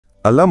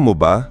Alam mo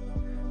ba,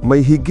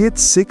 may higit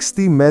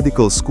 60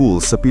 medical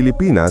schools sa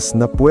Pilipinas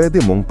na pwede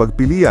mong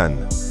pagpilian.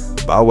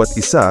 Bawat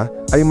isa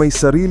ay may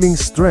sariling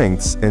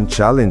strengths and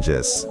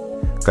challenges.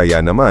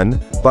 Kaya naman,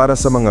 para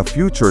sa mga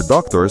future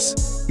doctors,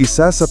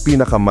 isa sa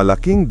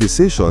pinakamalaking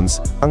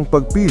decisions ang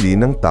pagpili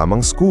ng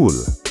tamang school.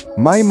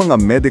 May mga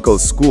medical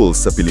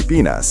schools sa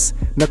Pilipinas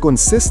na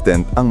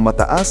consistent ang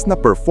mataas na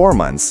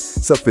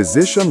performance sa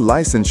Physician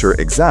Licensure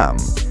Exam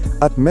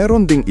at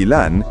meron ding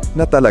ilan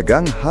na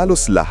talagang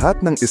halos lahat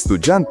ng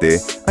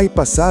estudyante ay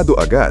pasado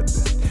agad.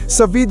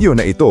 Sa video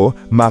na ito,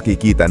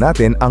 makikita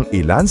natin ang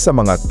ilan sa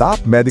mga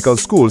top medical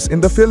schools in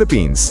the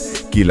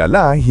Philippines.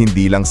 Kilala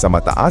hindi lang sa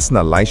mataas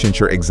na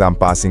licensure exam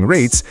passing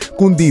rates,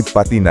 kundi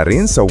pati na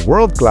rin sa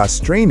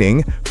world-class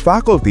training,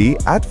 faculty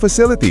at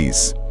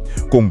facilities.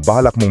 Kung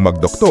balak mong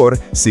magdoktor,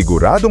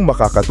 siguradong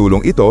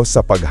makakatulong ito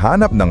sa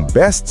paghanap ng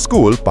best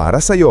school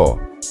para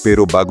sa'yo.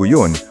 Pero bago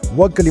yun,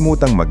 huwag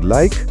kalimutang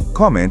mag-like,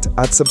 comment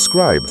at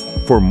subscribe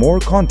for more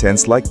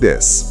contents like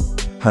this.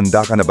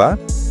 Handa ka na ba?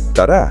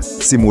 Tara,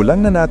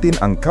 simulan na natin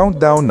ang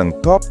countdown ng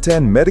top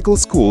 10 medical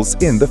schools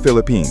in the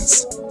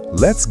Philippines.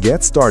 Let's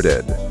get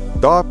started.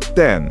 Top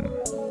 10.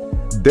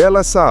 De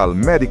La Salle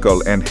Medical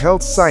and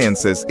Health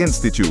Sciences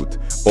Institute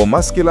o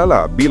mas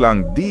kilala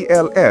bilang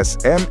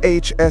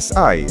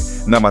DLS-MHSI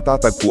na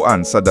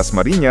matatagpuan sa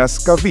Dasmariñas,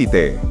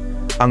 Cavite.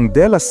 Ang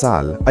De La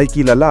Salle ay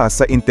kilala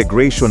sa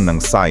integration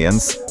ng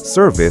science,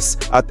 service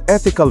at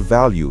ethical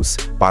values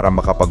para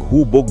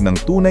makapaghubog ng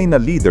tunay na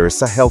leader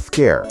sa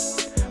healthcare.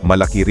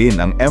 Malaki rin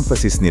ang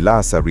emphasis nila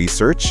sa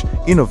research,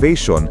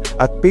 innovation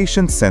at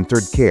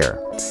patient-centered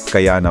care.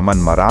 Kaya naman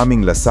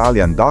maraming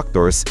Lasallian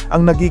doctors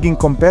ang nagiging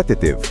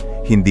competitive,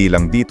 hindi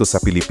lang dito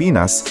sa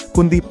Pilipinas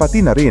kundi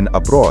pati na rin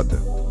abroad.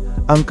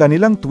 Ang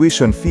kanilang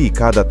tuition fee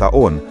kada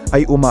taon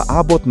ay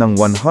umaabot ng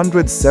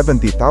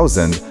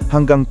 170,000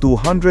 hanggang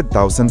 200,000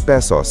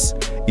 pesos,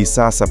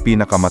 isa sa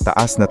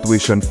pinakamataas na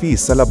tuition fee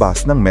sa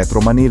labas ng Metro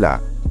Manila.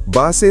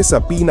 Base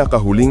sa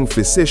pinakahuling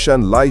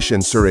Physician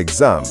Licensure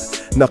Exam,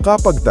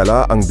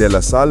 nakapagtala ang De La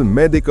Salle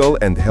Medical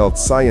and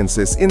Health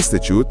Sciences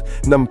Institute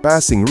ng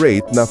passing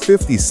rate na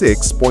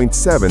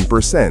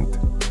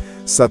 56.7%.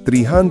 Sa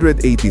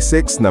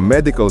 386 na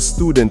medical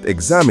student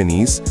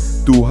examinees,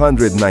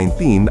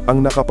 219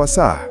 ang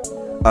nakapasa.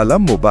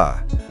 Alam mo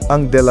ba,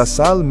 ang De La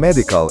Salle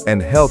Medical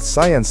and Health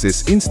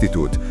Sciences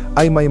Institute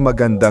ay may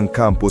magandang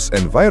campus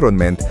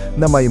environment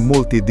na may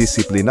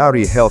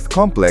multidisciplinary health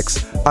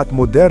complex at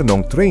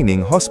modernong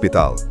training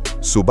hospital.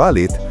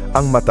 Subalit,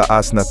 ang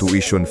mataas na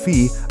tuition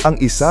fee ang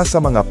isa sa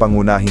mga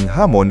pangunahing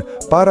hamon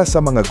para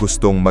sa mga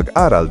gustong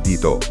mag-aral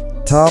dito.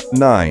 Top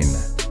 9.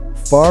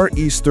 Far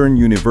Eastern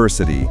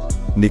University,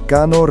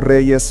 Nicano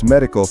Reyes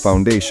Medical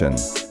Foundation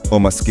o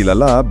mas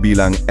kilala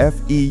bilang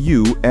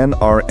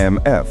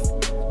FEU-NRMF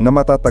na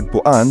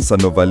matatagpuan sa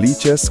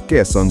Novaliches,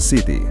 Quezon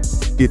City.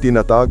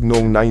 Itinatag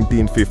noong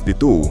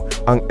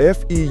 1952, ang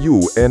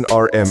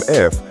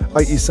FEU-NRMF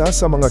ay isa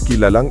sa mga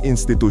kilalang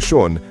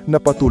institusyon na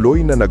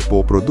patuloy na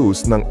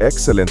nagpo-produce ng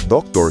excellent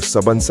doctors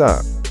sa bansa.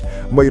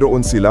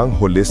 Mayroon silang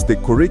holistic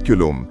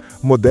curriculum,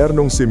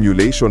 modernong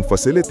simulation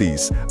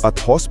facilities at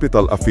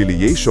hospital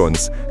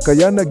affiliations,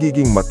 kaya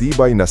nagiging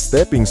matibay na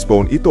stepping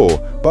stone ito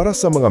para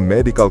sa mga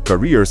medical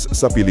careers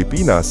sa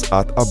Pilipinas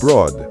at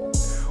abroad.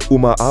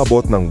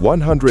 Umaabot ng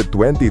 120,000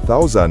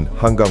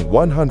 hanggang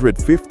 150,000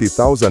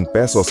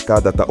 pesos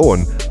kada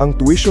taon ang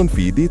tuition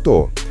fee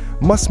dito.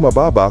 Mas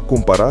mababa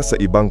kumpara sa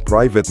ibang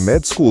private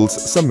med schools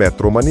sa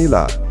Metro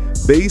Manila.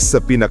 Based sa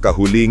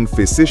pinakahuling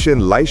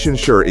Physician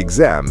Licensure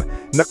Exam,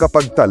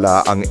 nakapagtala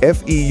ang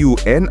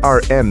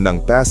FEU-NRM ng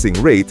passing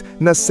rate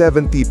na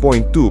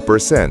 70.2%.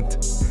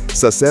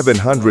 Sa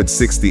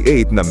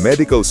 768 na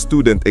medical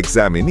student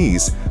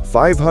examinees,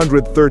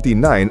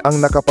 539 ang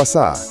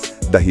nakapasa.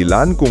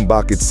 Dahilan kung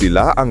bakit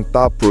sila ang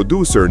top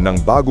producer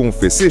ng bagong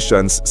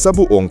physicians sa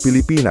buong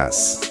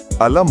Pilipinas.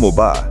 Alam mo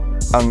ba,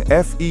 ang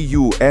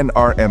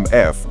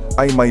FEU-NRMF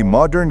ay may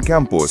modern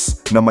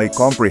campus na may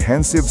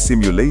comprehensive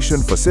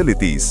simulation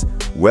facilities,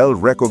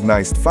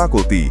 well-recognized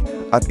faculty,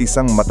 at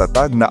isang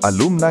matatag na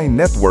alumni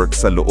network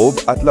sa loob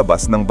at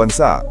labas ng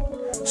bansa.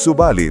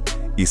 Subalit,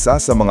 isa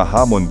sa mga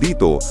hamon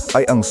dito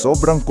ay ang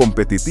sobrang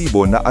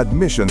kompetitibo na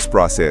admissions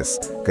process,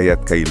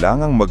 kaya't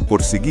kailangang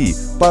magpursigi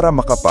para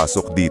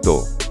makapasok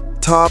dito.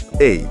 Top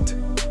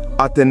 8.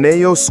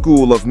 Ateneo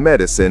School of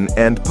Medicine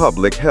and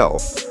Public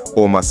Health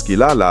o mas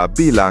kilala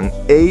bilang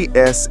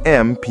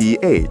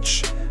ASMPH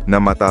na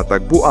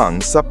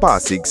matatagpuan sa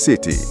Pasig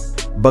City.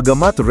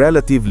 Bagamat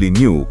relatively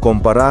new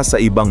kumpara sa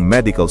ibang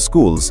medical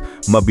schools,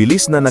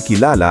 mabilis na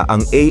nakilala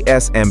ang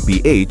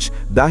ASMPH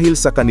dahil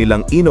sa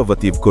kanilang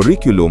innovative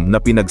curriculum na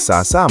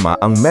pinagsasama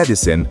ang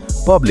medicine,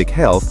 public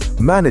health,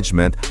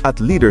 management at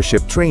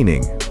leadership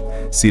training.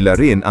 Sila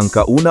rin ang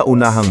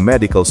kauna-unahang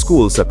medical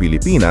school sa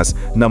Pilipinas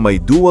na may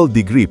dual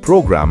degree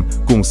program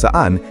kung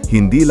saan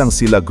hindi lang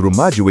sila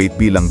graduate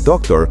bilang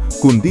doctor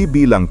kundi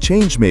bilang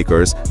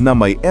changemakers na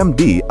may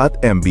MD at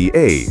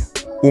MBA.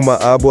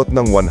 Umaabot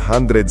ng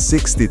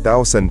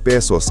 160,000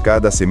 pesos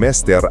kada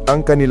semester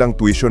ang kanilang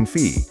tuition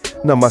fee,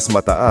 na mas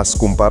mataas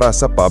kumpara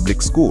sa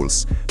public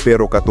schools,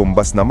 pero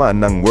katumbas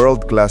naman ng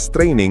world-class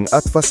training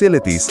at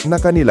facilities na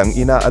kanilang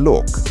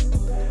inaalok.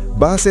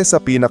 Base sa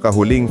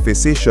pinakahuling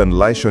Physician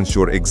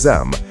Licensure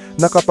Exam,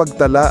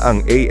 nakapagtala ang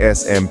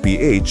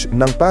ASMPH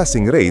ng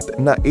passing rate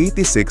na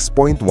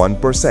 86.1%.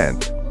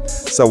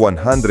 Sa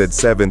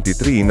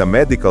 173 na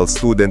medical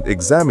student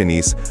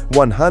examinees,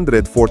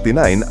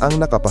 149 ang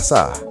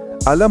nakapasa.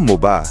 Alam mo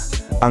ba,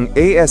 ang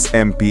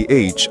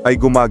ASMPH ay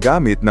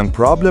gumagamit ng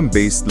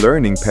problem-based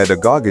learning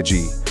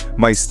pedagogy,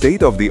 may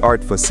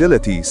state-of-the-art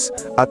facilities,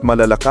 at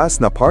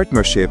malalakas na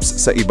partnerships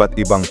sa iba't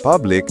ibang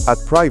public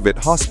at private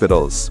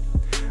hospitals.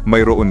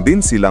 Mayroon din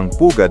silang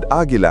Pugad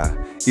Agila,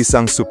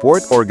 isang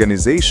support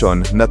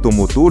organization na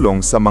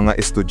tumutulong sa mga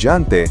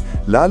estudyante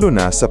lalo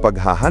na sa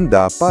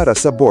paghahanda para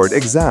sa board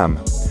exam.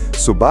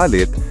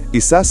 Subalit,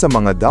 isa sa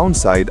mga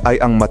downside ay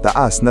ang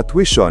mataas na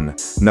tuition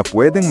na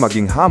pwedeng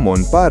maging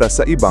hamon para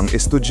sa ibang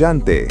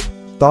estudyante.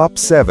 Top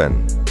 7.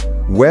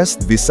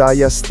 West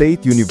Visayas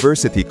State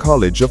University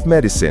College of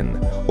Medicine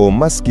o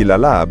mas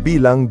kilala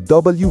bilang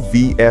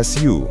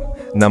WVSU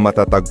na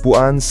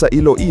matatagpuan sa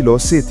Iloilo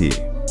City.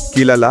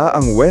 Kilala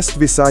ang West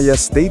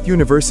Visayas State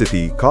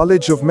University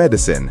College of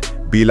Medicine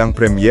bilang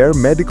premier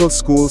medical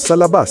school sa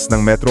labas ng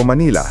Metro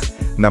Manila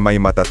na may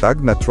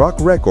matatag na track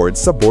record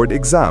sa board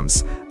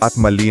exams at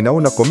malinaw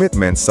na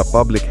commitment sa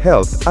public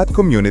health at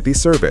community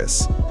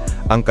service.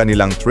 Ang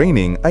kanilang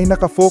training ay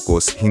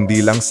nakafocus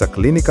hindi lang sa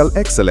clinical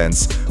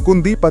excellence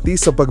kundi pati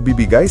sa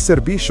pagbibigay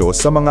serbisyo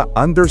sa mga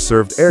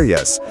underserved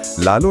areas,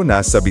 lalo na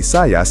sa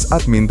Visayas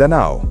at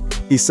Mindanao.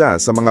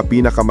 Isa sa mga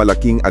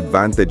pinakamalaking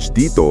advantage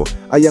dito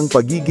ay ang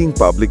pagiging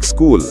public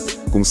school,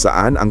 kung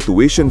saan ang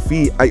tuition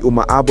fee ay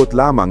umaabot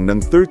lamang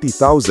ng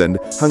 30,000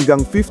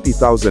 hanggang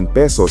 50,000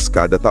 pesos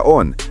kada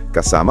taon,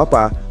 kasama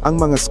pa ang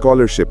mga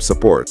scholarship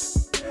support.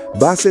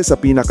 Base sa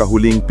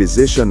pinakahuling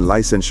Physician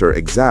Licensure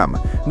Exam,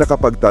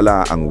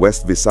 nakapagtala ang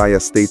West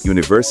Visayas State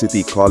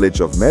University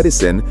College of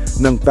Medicine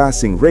ng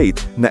passing rate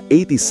na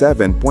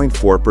 87.4%.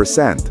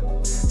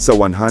 Sa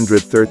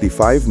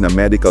 135 na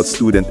medical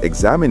student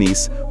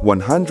examinees,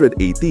 118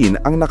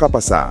 ang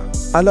nakapasa.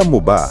 Alam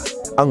mo ba,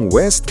 ang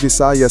West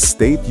Visayas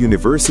State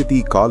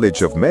University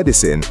College of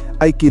Medicine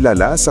ay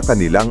kilala sa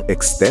kanilang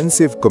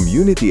extensive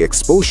community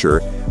exposure,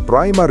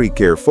 primary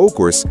care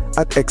focus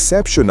at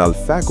exceptional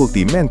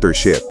faculty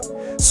mentorship.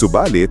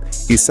 Subalit,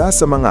 isa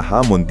sa mga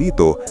hamon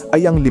dito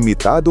ay ang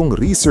limitadong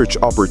research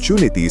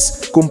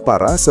opportunities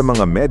kumpara sa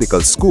mga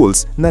medical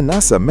schools na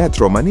nasa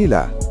Metro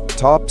Manila.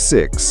 Top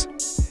 6.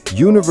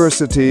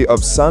 University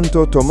of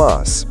Santo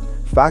Tomas,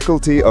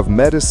 Faculty of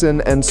Medicine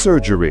and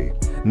Surgery,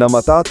 na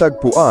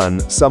matatagpuan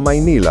sa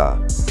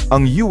Maynila.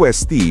 Ang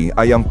UST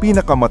ay ang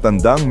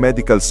pinakamatandang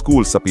medical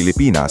school sa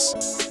Pilipinas,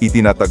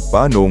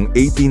 itinatagpa noong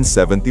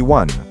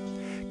 1871.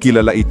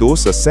 Kilala ito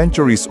sa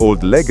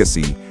centuries-old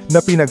legacy na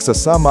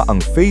pinagsasama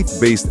ang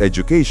faith-based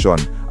education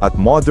at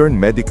modern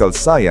medical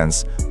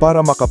science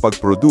para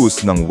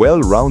makapag-produce ng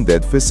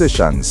well-rounded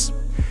physicians.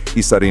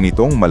 Isa rin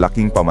itong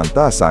malaking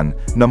pamantasan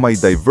na may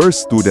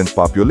diverse student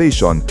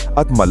population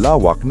at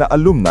malawak na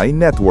alumni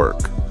network.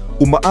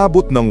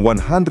 Umaabot ng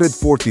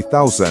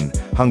 140,000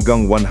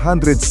 hanggang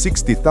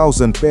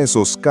 160,000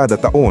 pesos kada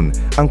taon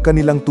ang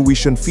kanilang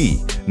tuition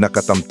fee na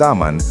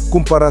katamtaman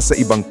kumpara sa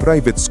ibang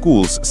private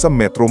schools sa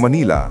Metro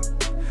Manila.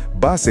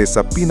 Base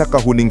sa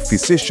pinakahuling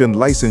Physician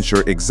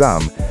Licensure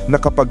Exam,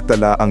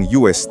 nakapagtala ang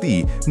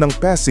UST ng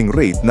passing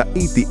rate na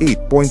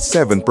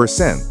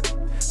 88.7%.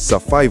 Sa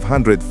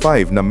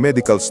 505 na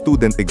medical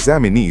student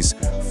examinees,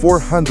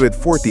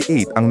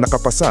 448 ang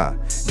nakapasa.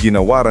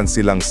 Ginawaran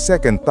silang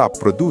second top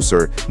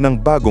producer ng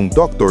bagong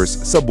doctors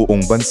sa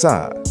buong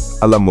bansa.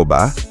 Alam mo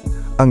ba?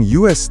 Ang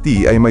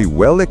UST ay may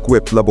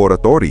well-equipped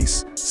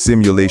laboratories,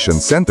 simulation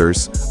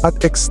centers, at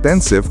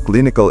extensive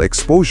clinical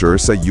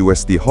exposure sa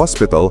UST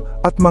Hospital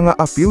at mga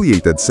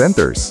affiliated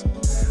centers.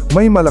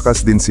 May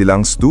malakas din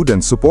silang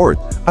student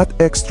support at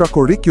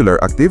extracurricular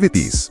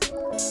activities.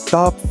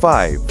 Top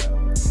 5.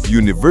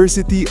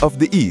 University of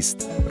the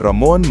East,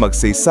 Ramon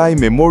Magsaysay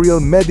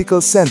Memorial Medical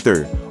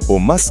Center o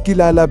mas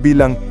kilala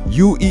bilang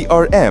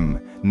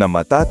UERM na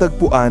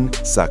matatagpuan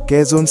sa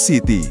Quezon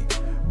City.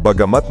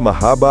 Bagamat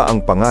mahaba ang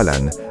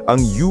pangalan,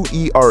 ang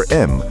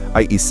UERM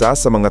ay isa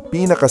sa mga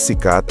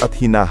pinakasikat at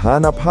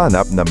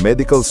hinahanap-hanap na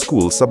medical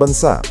school sa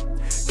bansa.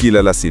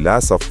 Kilala sila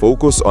sa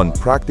focus on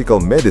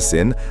practical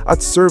medicine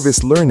at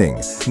service learning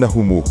na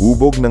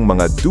humuhubog ng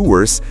mga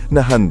doers na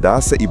handa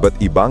sa iba't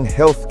ibang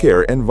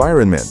healthcare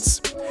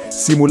environments.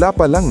 Simula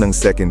pa lang ng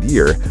second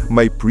year,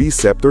 may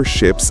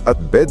preceptorships at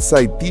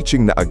bedside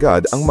teaching na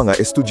agad ang mga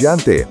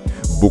estudyante,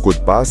 bukod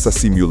pa sa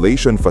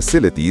simulation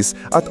facilities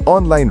at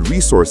online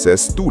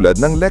resources tulad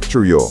ng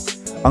lecturyo.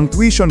 Ang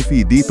tuition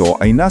fee dito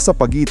ay nasa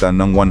pagitan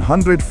ng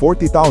 140,000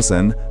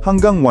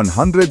 hanggang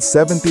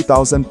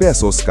 170,000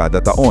 pesos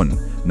kada taon,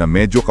 na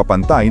medyo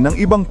kapantay ng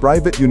ibang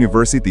private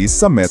universities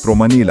sa Metro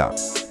Manila.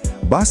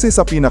 Base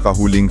sa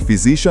pinakahuling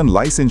Physician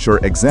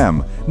Licensure Exam,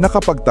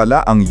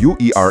 nakapagtala ang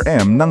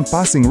UERM ng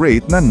passing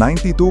rate na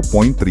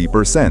 92.3%.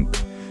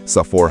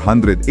 Sa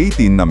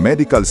 418 na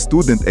medical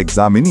student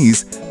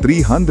examinees,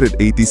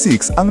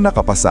 386 ang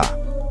nakapasa.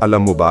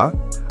 Alam mo ba?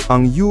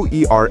 Ang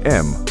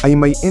UERM ay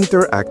may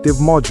interactive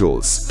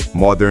modules,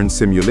 modern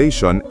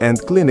simulation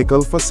and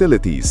clinical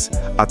facilities,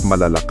 at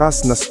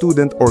malalakas na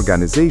student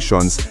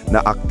organizations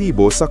na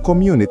aktibo sa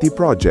community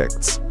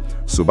projects.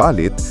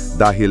 Subalit,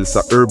 dahil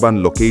sa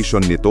urban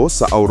location nito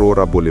sa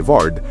Aurora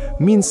Boulevard,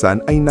 minsan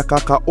ay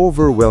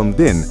nakaka-overwhelm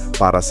din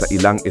para sa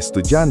ilang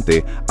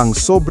estudyante ang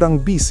sobrang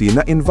busy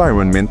na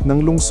environment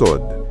ng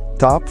lungsod.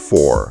 Top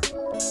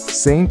 4.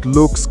 St.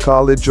 Luke's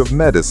College of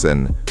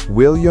Medicine,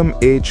 William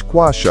H.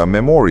 Quasha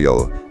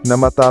Memorial na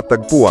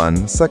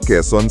matatagpuan sa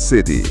Quezon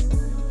City.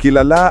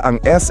 Kilala ang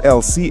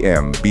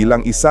SLCM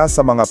bilang isa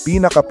sa mga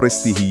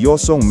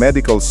pinakaprestihiyosong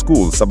medical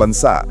school sa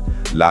bansa,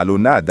 lalo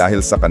na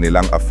dahil sa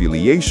kanilang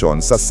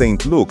affiliation sa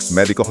St. Luke's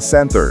Medical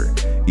Center,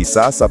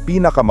 isa sa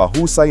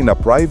pinakamahusay na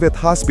private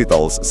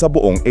hospitals sa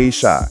buong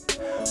Asia.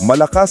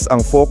 Malakas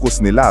ang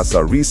focus nila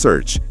sa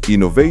research,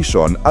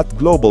 innovation at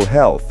global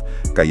health,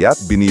 kaya't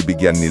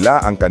binibigyan nila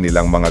ang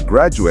kanilang mga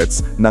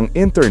graduates ng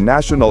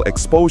international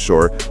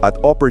exposure at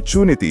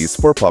opportunities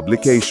for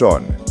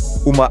publication.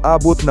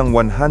 Umaabot ng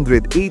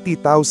 180,000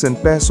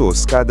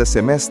 pesos kada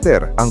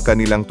semester ang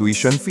kanilang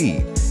tuition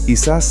fee,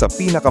 isa sa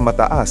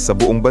pinakamataas sa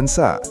buong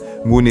bansa.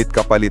 Ngunit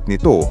kapalit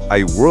nito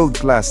ay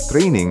world-class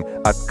training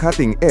at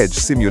cutting-edge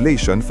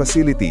simulation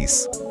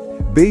facilities.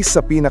 Based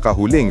sa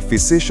pinakahuling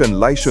Physician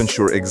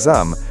Licensure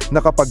Exam,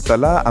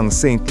 nakapagtala ang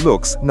St.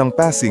 Luke's ng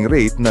passing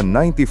rate na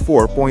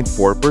 94.4%.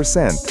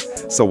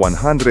 Sa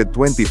 125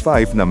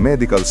 na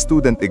medical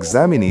student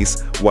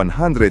examinees,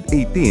 118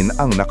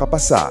 ang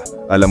nakapasa.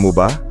 Alam mo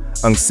ba?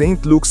 Ang St.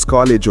 Luke's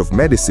College of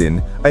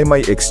Medicine ay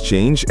may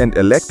exchange and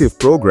elective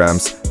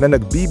programs na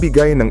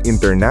nagbibigay ng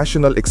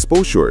international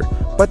exposure,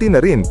 pati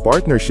na rin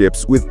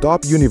partnerships with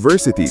top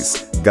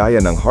universities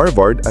gaya ng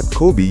Harvard at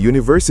Kobe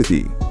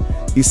University.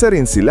 Isa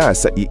rin sila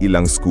sa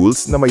iilang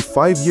schools na may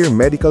 5-year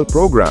medical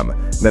program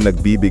na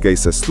nagbibigay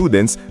sa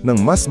students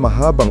ng mas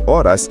mahabang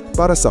oras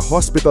para sa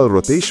hospital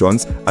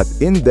rotations at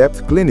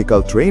in-depth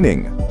clinical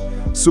training.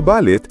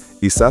 Subalit,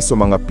 isa sa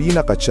mga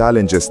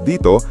pinaka-challenges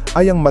dito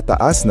ay ang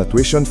mataas na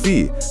tuition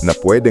fee na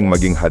pwedeng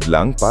maging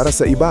hadlang para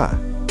sa iba.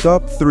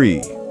 Top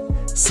 3.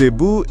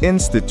 Cebu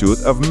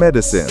Institute of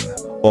Medicine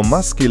o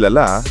mas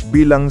kilala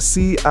bilang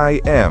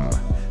CIM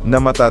na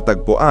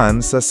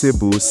matatagpuan sa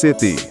Cebu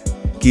City.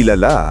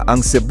 Kilala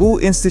ang Cebu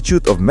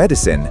Institute of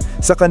Medicine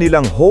sa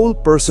kanilang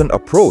whole-person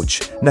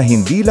approach na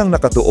hindi lang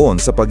nakatuon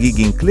sa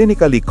pagiging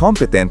clinically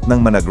competent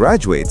ng mga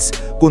graduates,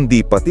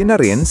 kundi pati na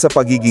rin sa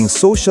pagiging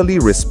socially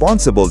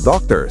responsible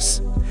doctors.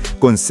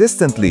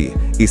 Consistently,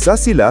 isa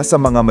sila sa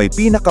mga may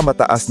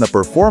pinakamataas na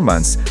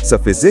performance sa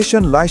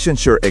Physician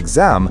Licensure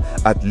Exam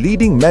at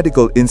leading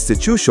medical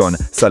institution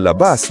sa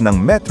labas ng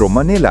Metro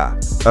Manila.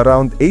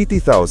 Around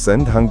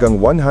 80,000 hanggang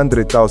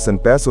 100,000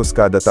 pesos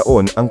kada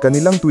taon ang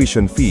kanilang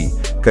tuition fee,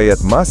 kaya't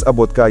mas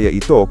abot kaya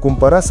ito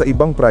kumpara sa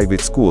ibang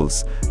private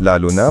schools,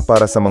 lalo na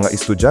para sa mga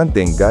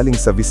estudyanteng galing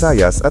sa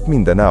Visayas at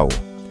Mindanao.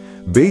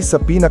 Based sa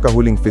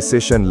pinakahuling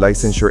Physician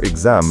Licensure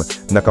Exam,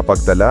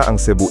 nakapagtala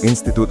ang Cebu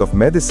Institute of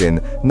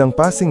Medicine ng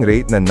passing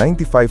rate na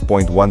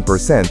 95.1%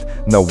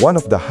 na one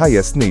of the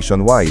highest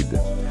nationwide.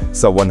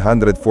 Sa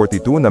 142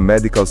 na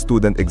medical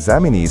student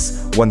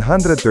examinees,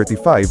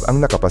 135 ang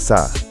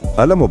nakapasa.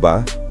 Alam mo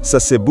ba, sa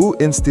Cebu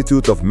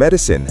Institute of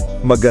Medicine,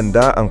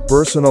 maganda ang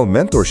personal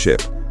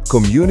mentorship,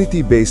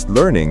 community-based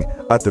learning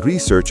at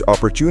research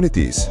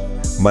opportunities.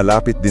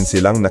 Malapit din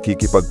silang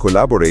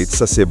nakikipag-collaborate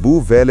sa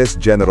Cebu Velez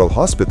General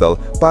Hospital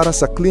para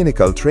sa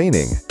clinical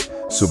training.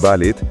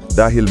 Subalit,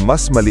 dahil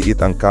mas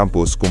maliit ang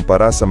campus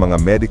kumpara sa mga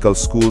medical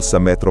schools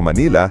sa Metro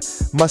Manila,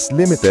 mas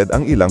limited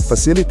ang ilang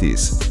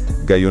facilities.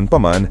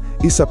 Gayunpaman,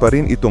 isa pa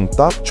rin itong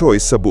top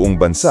choice sa buong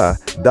bansa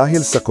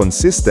dahil sa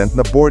consistent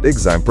na board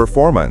exam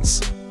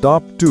performance. Top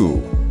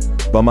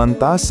 2.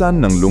 Pamantasan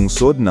ng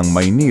Lungsod ng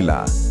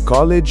Maynila,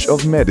 College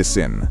of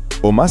Medicine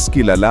o mas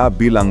kilala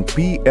bilang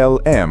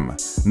PLM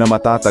na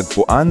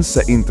matatagpuan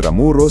sa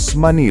Intramuros,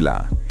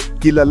 Manila.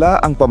 Kilala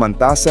ang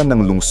pamantasan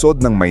ng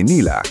Lungsod ng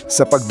Maynila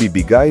sa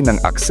pagbibigay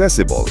ng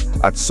accessible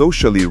at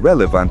socially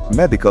relevant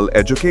medical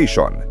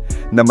education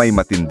na may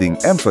matinding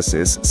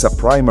emphasis sa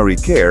primary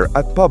care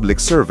at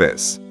public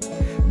service.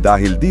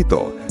 Dahil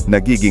dito,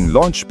 nagiging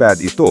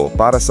launchpad ito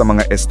para sa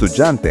mga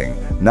estudyanteng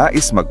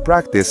nais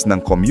mag-practice ng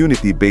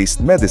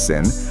community-based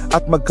medicine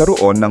at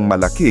magkaroon ng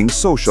malaking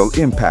social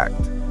impact.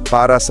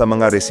 Para sa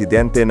mga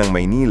residente ng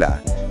Maynila,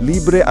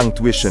 libre ang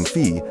tuition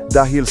fee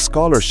dahil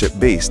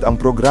scholarship-based ang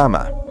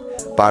programa.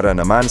 Para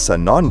naman sa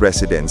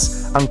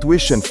non-residents, ang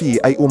tuition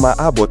fee ay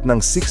umaabot ng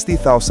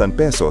 60,000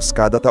 pesos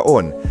kada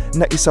taon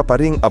na isa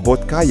pa ring abot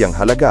kayang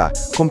halaga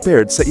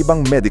compared sa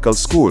ibang medical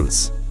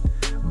schools.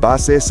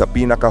 Base sa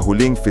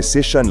pinakahuling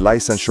Physician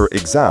Licensure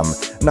Exam,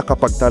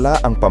 nakapagtala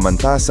ang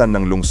pamantasan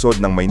ng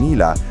Lungsod ng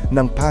Maynila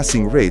ng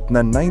passing rate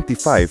na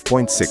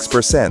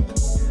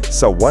 95.6%.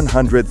 Sa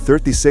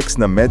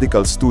 136 na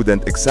medical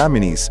student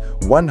examinees,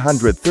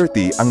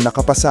 130 ang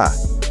nakapasa.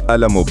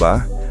 Alam mo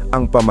ba,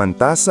 Ang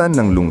pamantasan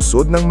ng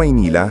lungsod ng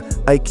Maynila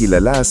ay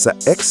kilala sa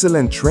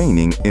excellent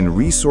training in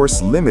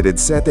resource-limited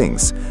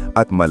settings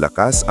at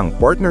malakas ang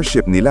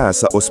partnership nila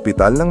sa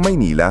Ospital ng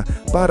Maynila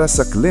para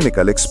sa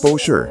clinical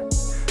exposure.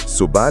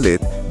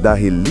 Subalit,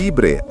 dahil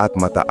libre at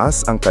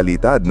mataas ang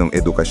kalidad ng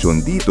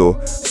edukasyon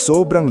dito,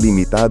 sobrang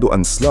limitado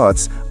ang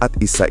slots at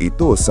isa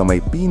ito sa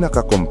may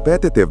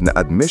pinaka-competitive na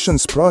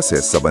admissions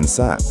process sa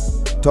bansa.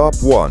 Top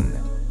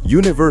 1.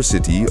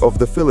 University of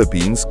the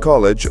Philippines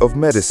College of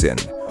Medicine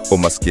o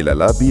mas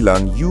kilala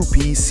bilang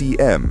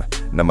UPCM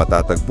na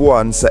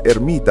matatagpuan sa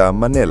Ermita,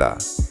 Manila.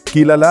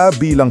 Kilala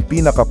bilang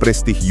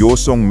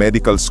pinaka-prestigyosong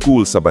medical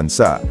school sa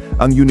bansa,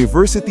 ang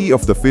University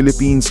of the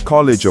Philippines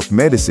College of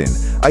Medicine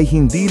ay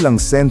hindi lang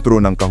sentro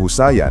ng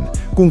kahusayan,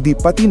 kundi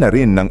pati na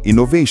rin ng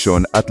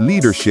innovation at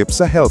leadership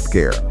sa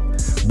healthcare.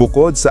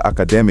 Bukod sa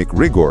academic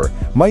rigor,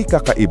 may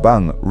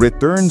kakaibang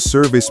return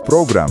service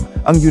program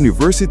ang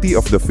University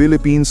of the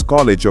Philippines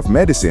College of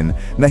Medicine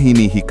na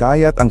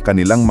hinihikayat ang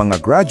kanilang mga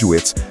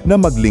graduates na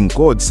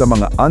maglingkod sa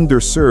mga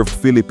underserved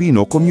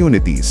Filipino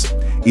communities.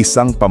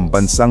 Isang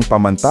pambansang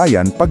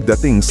pamantayan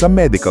pagdating sa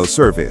medical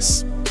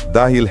service.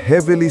 Dahil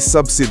heavily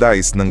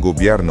subsidized ng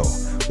gobyerno,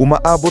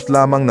 umaabot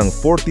lamang ng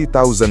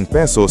 40,000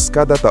 pesos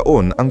kada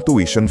taon ang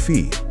tuition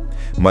fee.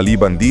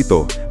 Maliban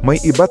dito, may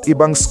iba't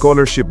ibang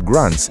scholarship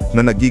grants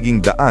na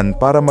nagiging daan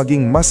para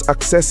maging mas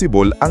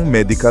accessible ang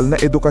medical na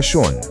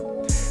edukasyon.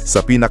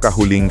 Sa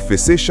pinakahuling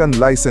Physician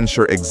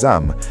Licensure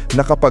Exam,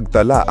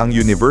 nakapagtala ang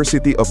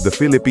University of the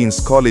Philippines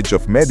College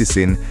of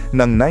Medicine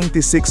ng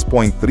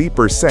 96.3%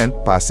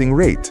 passing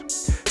rate.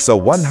 Sa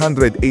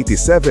 187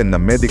 na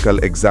medical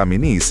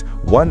examinees,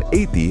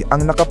 180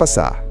 ang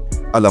nakapasa.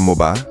 Alam mo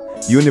ba?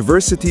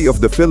 University of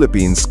the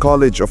Philippines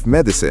College of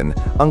Medicine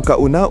ang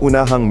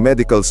kauna-unahang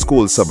medical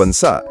school sa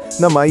bansa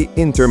na may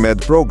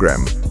intermed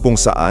program kung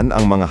saan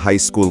ang mga high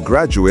school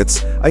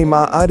graduates ay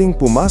maaaring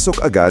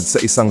pumasok agad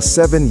sa isang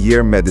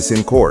 7-year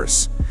medicine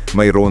course.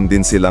 Mayroon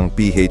din silang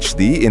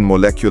PhD in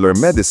molecular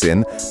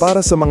medicine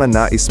para sa mga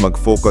nais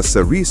mag-focus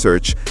sa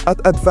research at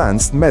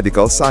advanced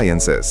medical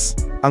sciences.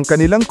 Ang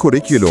kanilang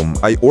curriculum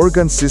ay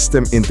organ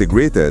system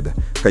integrated,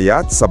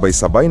 kaya't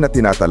sabay-sabay na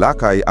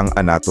tinatalakay ang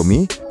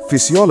anatomy,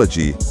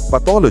 physiology,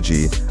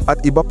 pathology at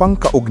iba pang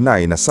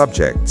kaugnay na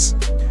subjects.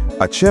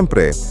 At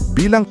syempre,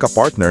 bilang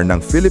kapartner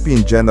ng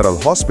Philippine General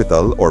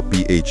Hospital or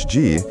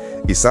PHG,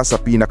 isa sa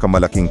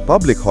pinakamalaking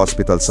public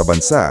hospital sa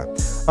bansa,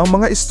 ang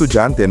mga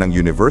estudyante ng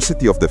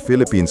University of the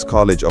Philippines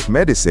College of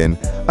Medicine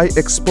ay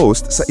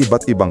exposed sa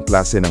iba't ibang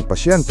klase ng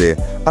pasyente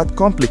at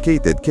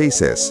complicated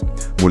cases,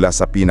 mula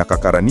sa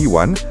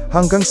pinakakaraniwan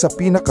hanggang sa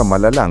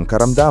pinakamalalang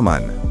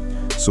karamdaman.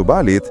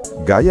 Subalit,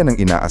 gaya ng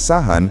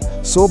inaasahan,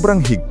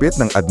 sobrang higpit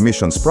ng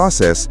admissions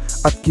process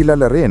at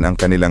kilala rin ang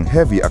kanilang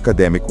heavy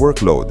academic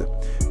workload.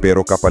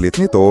 Pero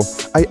kapalit nito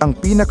ay ang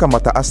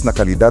pinakamataas na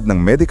kalidad ng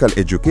medical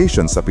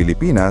education sa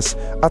Pilipinas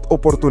at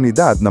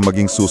oportunidad na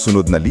maging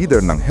susunod na leader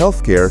ng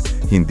healthcare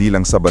hindi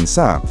lang sa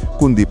bansa,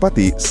 kundi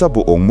pati sa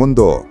buong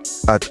mundo.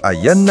 At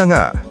ayan na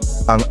nga,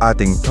 ang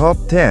ating top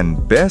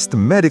 10 best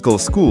medical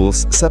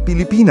schools sa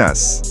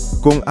Pilipinas.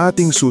 Kung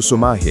ating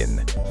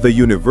susumahin, the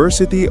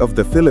University of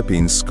the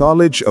Philippines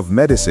College of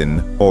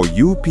Medicine o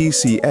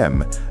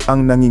UPCM ang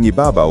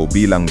nangingibabaw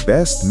bilang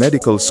best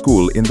medical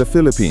school in the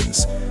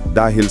Philippines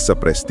dahil sa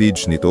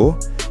prestige nito,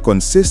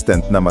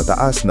 consistent na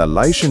mataas na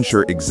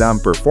licensure exam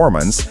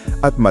performance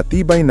at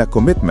matibay na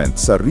commitment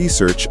sa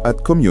research at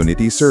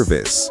community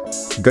service.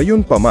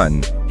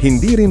 Gayunpaman,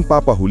 hindi rin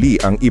papahuli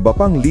ang iba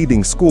pang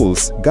leading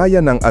schools gaya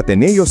ng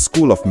Ateneo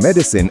School of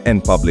Medicine and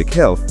Public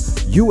Health,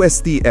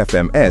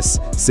 UST-FMS,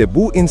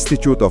 Cebu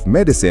Institute of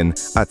Medicine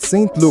at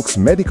St. Luke's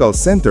Medical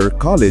Center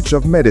College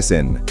of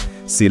Medicine.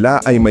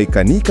 Sila ay may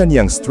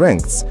kani-kanyang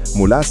strengths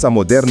mula sa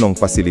modernong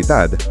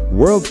pasilidad,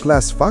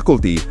 world-class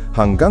faculty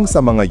hanggang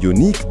sa mga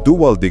unique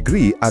dual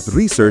degree at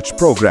research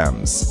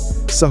programs.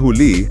 Sa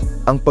huli,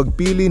 ang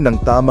pagpili ng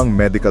tamang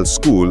medical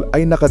school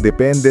ay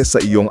nakadepende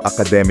sa iyong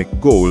academic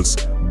goals,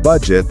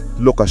 budget,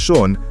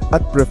 lokasyon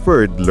at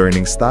preferred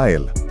learning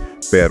style.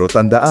 Pero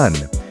tandaan,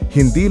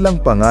 hindi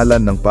lang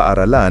pangalan ng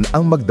paaralan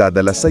ang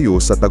magdadala sa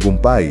iyo sa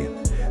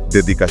tagumpay.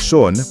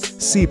 Dedikasyon,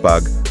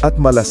 sipag at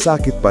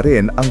malasakit pa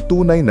rin ang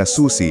tunay na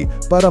susi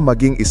para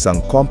maging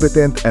isang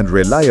competent and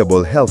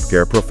reliable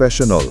healthcare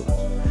professional.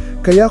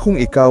 Kaya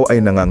kung ikaw ay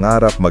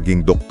nangangarap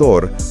maging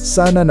doktor,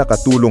 sana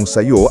nakatulong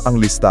sa iyo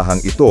ang listahang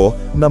ito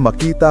na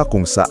makita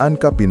kung saan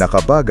ka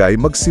pinakabagay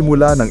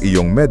magsimula ng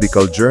iyong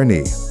medical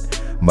journey.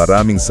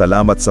 Maraming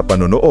salamat sa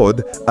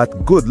panonood at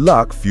good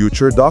luck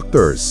future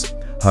doctors.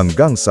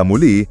 Hanggang sa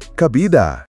muli, kabida!